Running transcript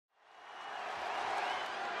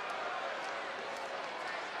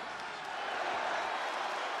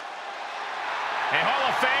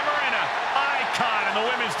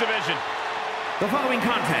division. The following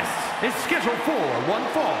contest is scheduled for one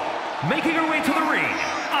fall. Making her way to the ring,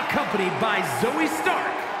 accompanied by Zoe Stark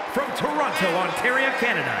from Toronto, Ontario,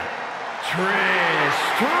 Canada, Trish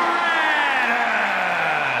Stratus.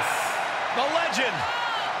 The legend.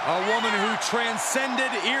 A woman who transcended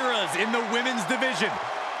eras in the women's division.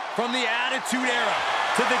 From the Attitude Era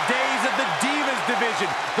to the days of the Divas division,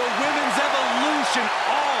 the women's evolution,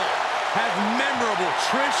 all have memorable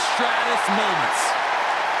Trish Stratus moments.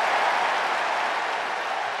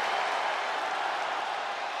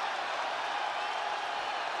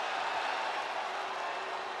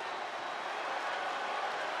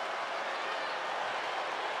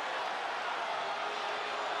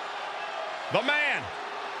 The man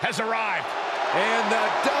has arrived. And the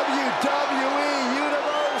WWE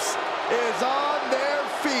Universe is on their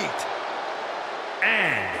feet.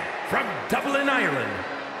 And from Dublin, Ireland,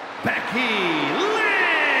 Becky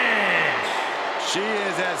Lynch. She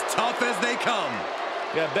is as tough as they come.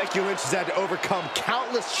 Yeah, Becky Lynch has had to overcome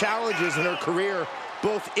countless challenges in her career,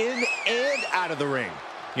 both in and out of the ring.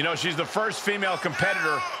 You know, she's the first female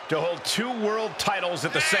competitor to hold 2 world titles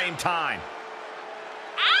at the same time.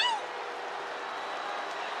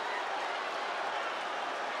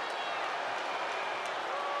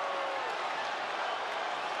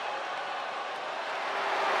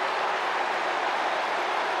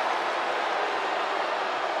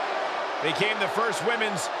 Became the first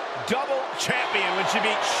women's double champion when she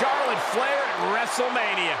beat Charlotte Flair at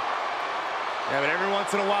WrestleMania. Yeah, but every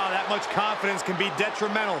once in a while, that much confidence can be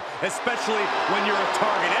detrimental, especially when you're a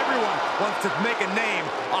target. Everyone wants to make a name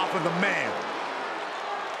off of the man.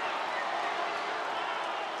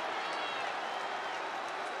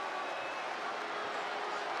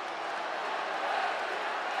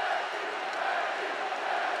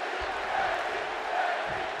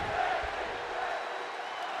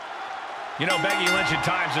 You know, Becky Lynch at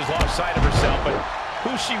times has lost sight of herself, but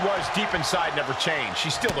who she was deep inside never changed.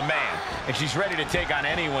 She's still the man, and she's ready to take on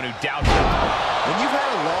anyone who doubts her. When you've had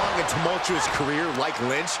a long and tumultuous career like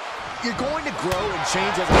Lynch, you're going to grow and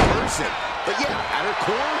change as a person. But yeah, at her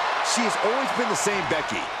core, she has always been the same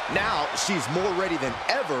Becky. Now, she's more ready than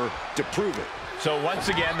ever to prove it. So once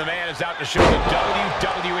again, the man is out to show the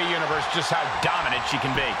WWE Universe just how dominant she can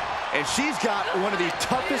be. And she's got one of the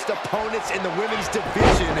toughest opponents in the women's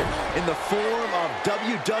division in the form of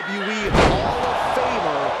WWE Hall of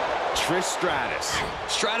Famer, Trish Stratus.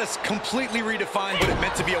 Stratus completely redefined what it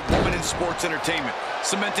meant to be a woman in sports entertainment,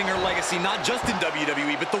 cementing her legacy not just in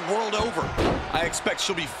WWE, but the world over. I expect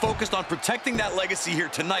she'll be focused on protecting that legacy here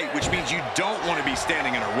tonight, which means you don't want to be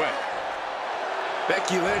standing in her way.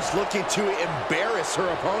 Becky Lynch looking to embarrass her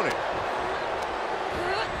opponent.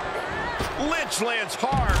 Lynch lands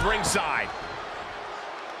hard ringside.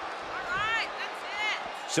 All right, that's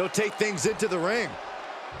it. She'll take things into the ring.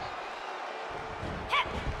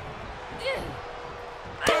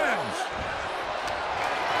 Boom!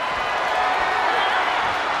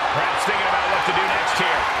 Perhaps thinking about what to do next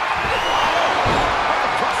here.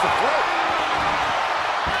 Across the throat.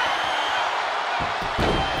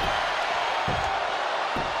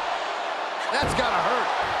 That's gotta hurt.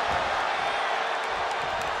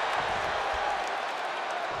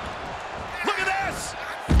 Look at this!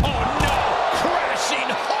 Oh no! Crashing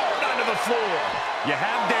hard onto the floor. You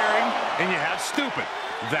have daring, and you have stupid.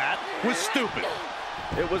 That was stupid.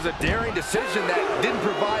 It was a daring decision that didn't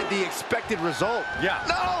provide the expected result. Yeah.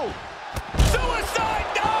 No! Suicide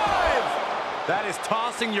dive! That is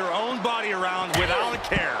tossing your own body around without a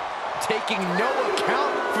care. Taking no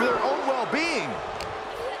account for their own well-being.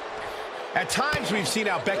 At times, we've seen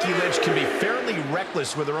how Becky Lynch can be fairly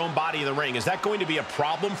reckless with her own body in the ring. Is that going to be a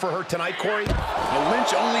problem for her tonight, Corey? Well,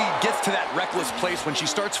 Lynch only gets to that reckless place when she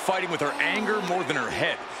starts fighting with her anger more than her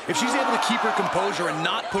head. If she's able to keep her composure and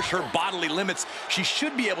not push her bodily limits, she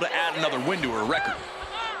should be able to add another win to her record.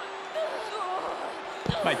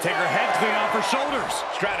 Might take her head clean off her shoulders.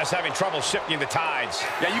 Stratus having trouble shifting the tides.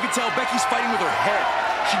 Yeah, you can tell Becky's fighting with her head.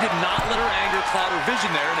 She did not let her anger cloud her vision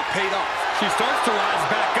there, and it paid off. She starts to rise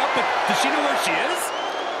back up, but does she know where she is?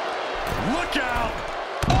 Look out!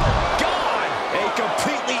 Oh, God! A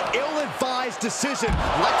completely ill-advised decision.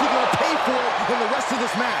 Likely going to pay for it in the rest of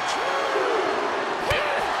this match.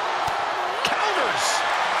 Counters!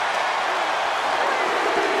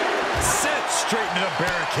 Set straight into the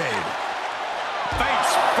barricade.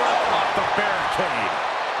 Face front off the barricade.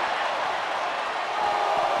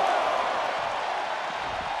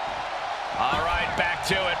 All right, back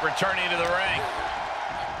to it, returning to the ring.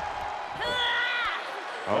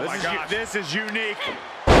 Oh, my gosh. This is unique.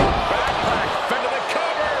 Backpack, into the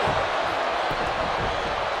cover.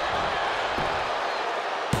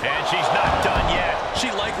 And she's not done yet. She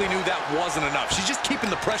likely knew that wasn't enough. She's just keeping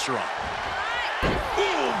the pressure on.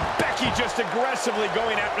 Ooh, Becky just aggressively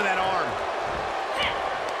going after that arm.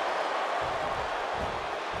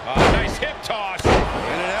 Nice hip toss.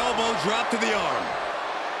 And an elbow drop to the arm.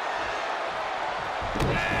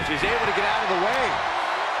 She's able to get out of the way.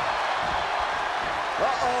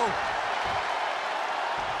 Uh-oh.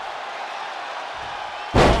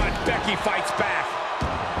 Oh, and Becky fights back.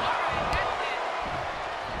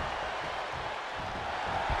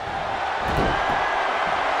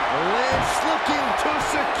 Lynch looking to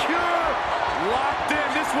secure. Locked in.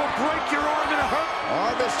 This will break your arm in a hurt.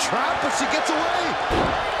 Arm is trapped, but she gets away.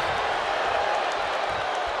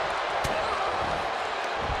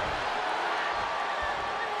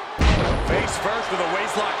 Face first with a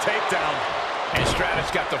waistlock takedown. And Stratus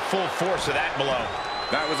got the full force of that blow.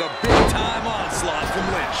 That was a big-time onslaught from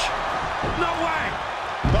Lynch. No way!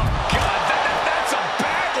 Oh, God, that's a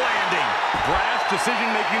bad landing. Brash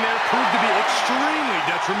decision-making there proved to be extremely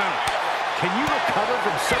detrimental. Can you recover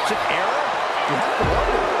from such an error? You have to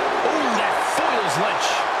wonder. Oh, that foils Lynch.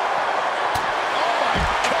 Oh, my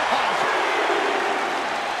God.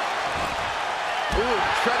 Ooh,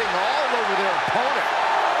 treading all over their opponent.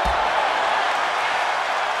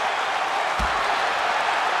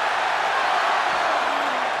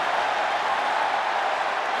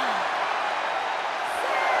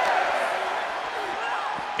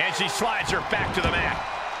 And she slides her back to the mat.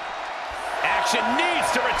 Action needs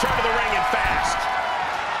to return to the ring and fast.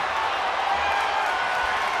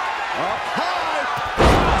 Up high.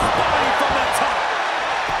 Body from the top.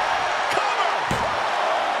 Cover.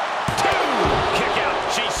 2. Kick out.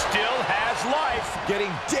 She still has life.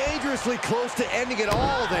 Getting dangerously close to ending it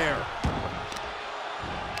all there.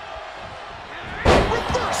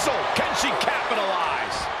 Reversal. Can she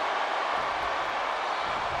capitalize?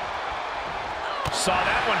 Saw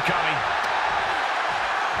that one coming.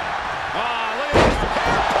 Look at this.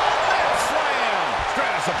 Hair slam.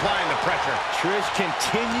 Stratus applying the pressure. Trish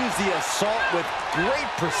continues the assault with great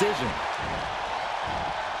precision.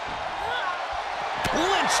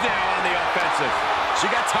 Lynch now on the offensive. She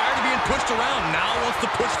got tired of being pushed around. Now wants to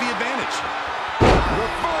push the advantage.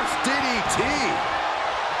 Reverse DDT.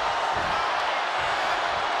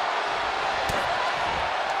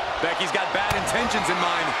 Becky's got bad intentions in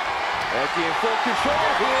mind. Becky in full control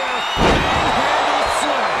here. Handle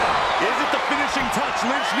slam. Is it the finishing touch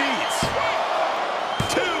Lynch needs?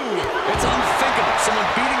 2. It's unthinkable. Someone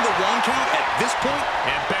beating the 1 count at this point.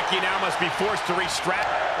 And Becky now must be forced to restrap.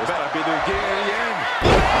 This might be the beginning of the end.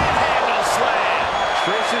 Handle slam.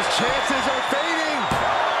 Trish's chances are fading.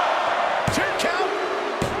 2 count.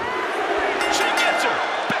 She gets her.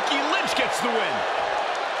 Becky Lynch gets the win.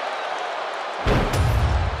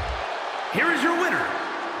 Here is your winner,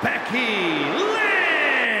 Becky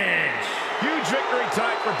Lynch! Huge victory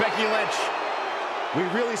tonight for Becky Lynch. We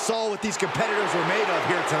really saw what these competitors were made of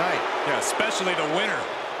here tonight. Yeah, especially the winner.